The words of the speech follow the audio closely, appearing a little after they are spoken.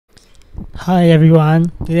Hi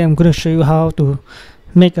everyone, today I'm going to show you how to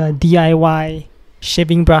make a DIY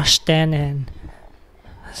shaving brush stand and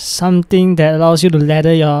something that allows you to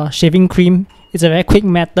lather your shaving cream. It's a very quick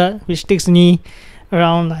method which takes me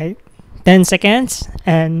around like 10 seconds,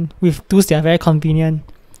 and with tools that are very convenient.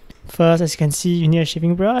 First, as you can see, you need a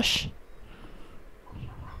shaving brush,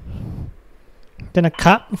 then a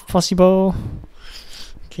cup if possible.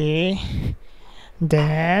 Okay,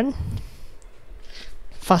 then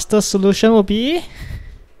faster solution will be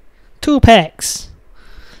 2 packs.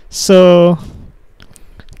 So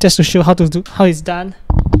just to show how it's done.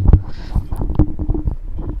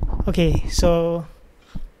 Okay, so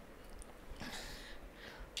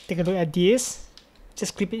take a look at this.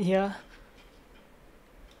 Just clip it here.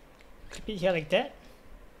 Clip it here like that.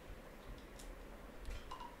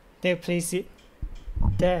 Then place it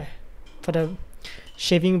there for the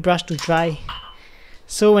shaving brush to dry.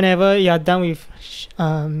 So whenever you are done with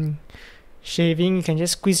shaving, you can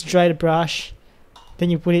just squeeze dry the brush. Then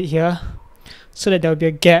you put it here so that there will be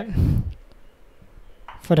a gap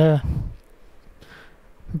for the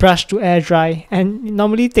brush to air dry. And it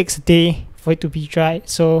normally takes a day for it to be dry.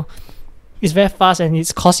 So it's very fast and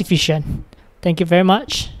it's cost efficient. Thank you very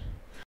much.